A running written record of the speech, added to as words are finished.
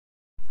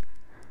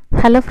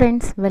Hello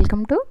friends,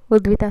 welcome to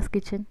ఉద్వితాస్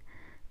kitchen.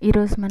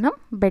 ఈరోజు మనం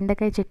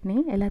బెండకాయ చట్నీ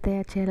ఎలా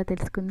తయారు చేయాలో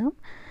తెలుసుకుందాం.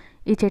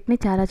 ఈ చట్నీ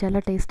చాలా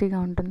టేస్టీగా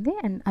ఉంటుంది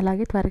అండ్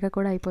అలాగే త్వరగా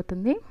కూడా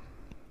అయిపోతుంది.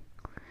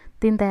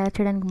 దీన్ని తయారు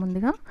చేయడానికి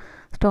ముందుగా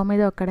స్టవ్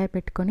మీద ఒక కడాయి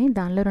పెట్టుకొని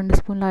దానిలో 2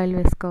 స్పూన్ల ఆయిల్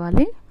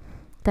వేసుకోవాలి.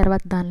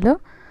 తర్వాత దానిలో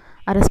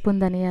 1/2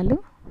 స్పూన్ ధనియాలు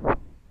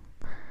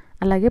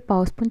అలాగే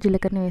 1/2 స్పూన్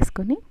జీలకర్రని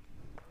వేసుకొని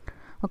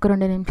ఒక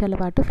 2 నిమిషాల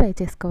పాటు ఫ్రై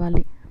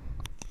చేసుకోవాలి.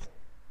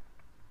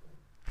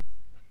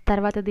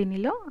 తర్వాత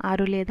దీనిలో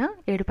 6 లేదా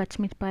 7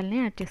 పచ్చిమిరపకాయలని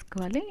యాడ్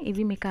చేసుకోవాలి.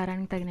 ఇవి మీ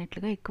కారానికి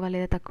తగినట్లుగా ఎక్కువ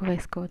లేదా తక్కువ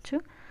వేసుకోవచ్చు.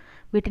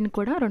 వీటిని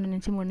కూడా 2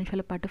 నుంచి 3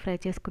 నిమిషాల పాటు ఫ్రై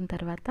చేసుకున్న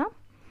తర్వాత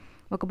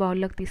ఒక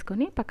బౌల్లోకి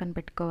తీసుకొని పక్కన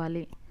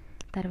పెట్టుకోవాలి.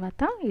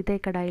 తర్వాత ఇదే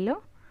కడాయిలో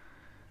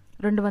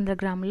 200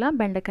 గ్రాముల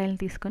బెండకాయలను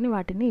తీసుకొని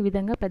వాటిని ఈ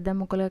విధంగా పెద్ద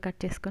ముక్కలుగా కట్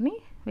చేసుకొని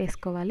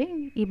వేసుకోవాలి.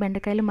 ఈ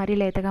బెండకాయలు మరీ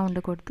లేతగా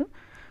ఉండకూడదు,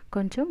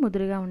 కొంచెం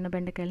ముదురుగా ఉన్న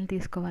బెండకాయలను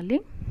తీసుకోవాలి.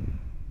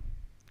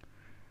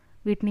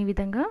 వీటిని ఈ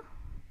విధంగా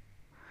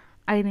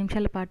 5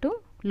 నిమిషాల పాటు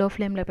లో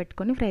ఫ్లేమ్లో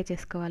పెట్టుకొని ఫ్రై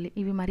చేసుకోవాలి.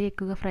 ఇవి మరీ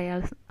ఎక్కువగా ఫ్రై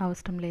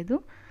అవసరం లేదు,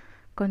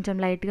 కొంచెం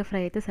లైట్గా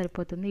ఫ్రై అయితే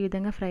సరిపోతుంది. ఈ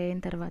విధంగా ఫ్రై అయిన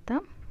తర్వాత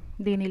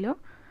దీనిలో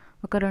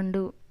ఒక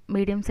 2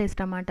 మీడియం సైజ్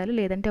టమాటాలు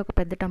లేదంటే ఒక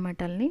పెద్ద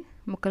టమాటాలని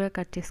ముక్కలుగా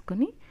కట్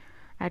చేసుకొని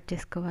యాడ్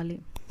చేసుకోవాలి.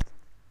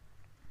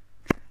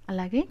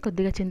 అలాగే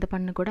కొద్దిగా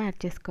చింతపండును కూడా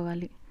యాడ్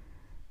చేసుకోవాలి.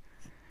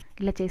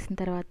 ఇలా చేసిన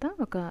తర్వాత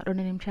ఒక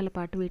 2 నిమిషాల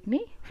పాటు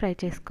వీటిని ఫ్రై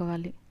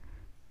చేసుకోవాలి.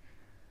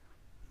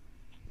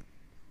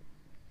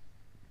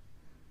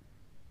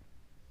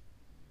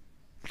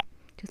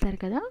 చూసారు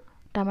కదా,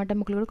 టమాటా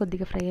ముక్కలు కూడా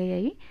కొద్దిగా ఫ్రై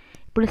అయ్యాయి.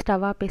 ఇప్పుడు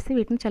స్టవ్ ఆపేసి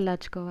వీటిని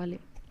చల్లార్చుకోవాలి.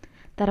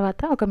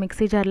 తర్వాత ఒక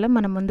మిక్సీ జార్లో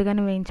మనం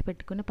ముందుగానే వేయించి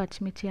పెట్టుకుని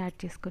పచ్చిమిర్చి యాడ్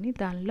చేసుకొని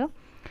దానిలో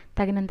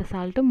తగినంత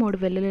సాల్ట్, 3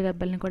 వెల్లుల్లి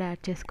రెబ్బలను కూడా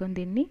యాడ్ చేసుకొని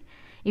దీన్ని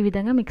ఈ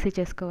విధంగా మిక్సీ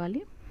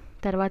చేసుకోవాలి.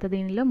 తర్వాత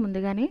దీనిలో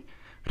ముందుగానే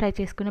ఫ్రై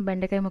చేసుకున్న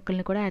బెండకాయ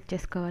ముక్కల్ని కూడా యాడ్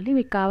చేసుకోవాలి.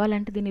 మీకు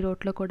కావాలంటే దీన్ని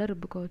రోట్లో కూడా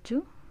రుబ్బుకోవచ్చు.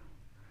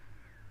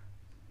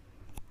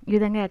 ఈ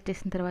విధంగా యాడ్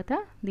చేసిన తర్వాత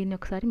దీన్ని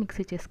ఒకసారి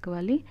మిక్సీ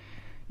చేసుకోవాలి.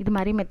 ఇది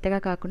మరీ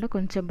మెత్తగా కాకుండా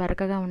కొంచెం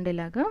బరకగా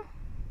ఉండేలాగా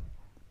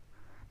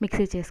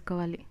మిక్సీ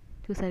చేసుకోవాలి.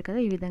 చూసారు కదా,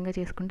 ఈ విధంగా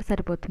చేసుకుంటే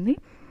సరిపోతుంది.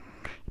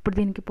 ఇప్పుడు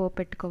దీనికి పోపు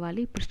పెట్టుకోవాలి.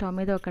 ఇప్పుడు స్టవ్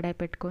మీద ఒక కడాయి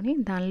పెట్టుకొని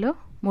దానిలో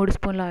 3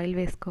 స్పూన్ల ఆయిల్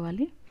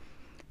వేసుకోవాలి.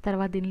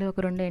 తర్వాత దీనిలో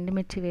ఒక 2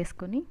 ఎండుమిర్చి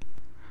వేసుకొని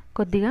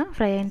కొద్దిగా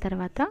ఫ్రై అయిన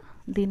తర్వాత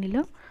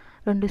దీనిలో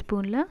 2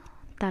 స్పూన్ల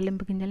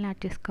తాలింపు గింజలను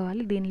యాడ్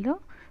చేసుకోవాలి. దీనిలో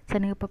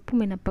శనగపప్పు,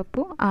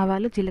 మినపప్పు,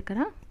 ఆవాలు,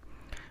 జీలకర్ర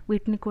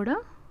వీటిని కూడా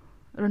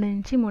 2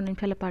 నుంచి 3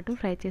 నిమిషాల పాటు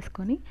ఫ్రై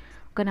చేసుకొని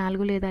ఒక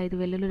 4 లేదా 5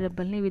 వెల్లుల్లి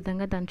రెబ్బల్ని ఈ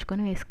విధంగా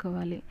దంచుకొని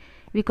వేసుకోవాలి.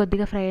 ఇవి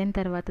కొద్దిగా ఫ్రై అయిన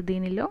తర్వాత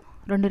దీనిలో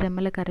 2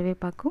 రెమ్మల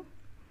కరివేపాకు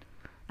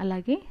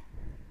అలాగే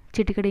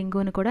చిటికెడు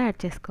ఇంగువను కూడా యాడ్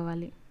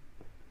చేసుకోవాలి.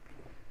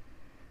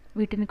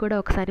 వీటిని కూడా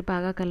ఒకసారి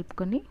బాగా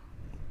కలుపుకొని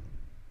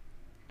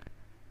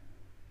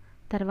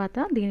తర్వాత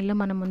దీనిలో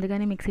మనం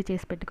ముందుగానే మిక్సీ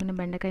చేసి పెట్టుకున్న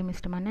బెండకాయ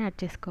మిశ్రమాన్ని యాడ్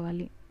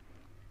చేసుకోవాలి.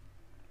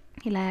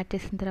 ఇలా యాడ్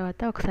చేసిన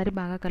తర్వాత ఒకసారి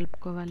బాగా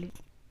కలుపుకోవాలి.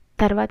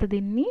 తర్వాత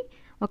దీన్ని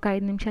ఒక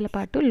 5 నిమిషాల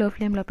పాటు లో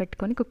ఫ్లేమ్లో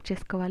పెట్టుకొని కుక్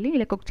చేసుకోవాలి.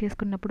 ఇలా కుక్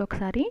చేసుకున్నప్పుడు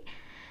ఒకసారి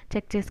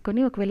చెక్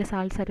చేసుకొని ఒకవేళ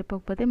సాల్ట్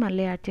సరిపోకపోతే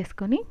మళ్ళీ యాడ్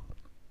చేసుకొని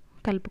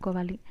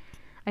కలుపుకోవాలి.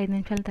 5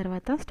 నిమిషాల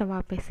తర్వాత స్టవ్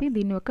ఆపేసి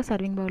దీన్ని ఒక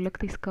సర్వింగ్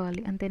బౌల్లోకి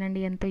తీసుకోవాలి.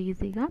 అంతేనండి, ఎంతో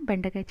ఈజీగా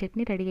బెండకాయ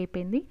చట్నీ రెడీ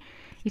అయిపోయింది.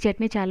 ఈ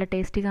చట్నీ చాలా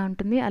టేస్టీగా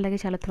ఉంటుంది, అలాగే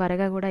చాలా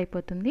త్వరగా కూడా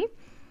అయిపోతుంది.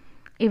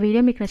 ఈ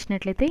వీడియో మీకు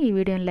నచ్చినట్లయితే ఈ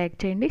వీడియోని లైక్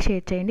చేయండి,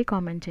 షేర్ చేయండి,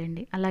 కామెంట్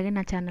చేయండి. అలాగే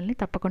నా ఛానల్ని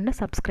తప్పకుండా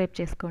సబ్స్క్రైబ్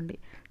చేసుకోండి.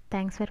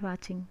 Thanks for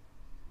watching.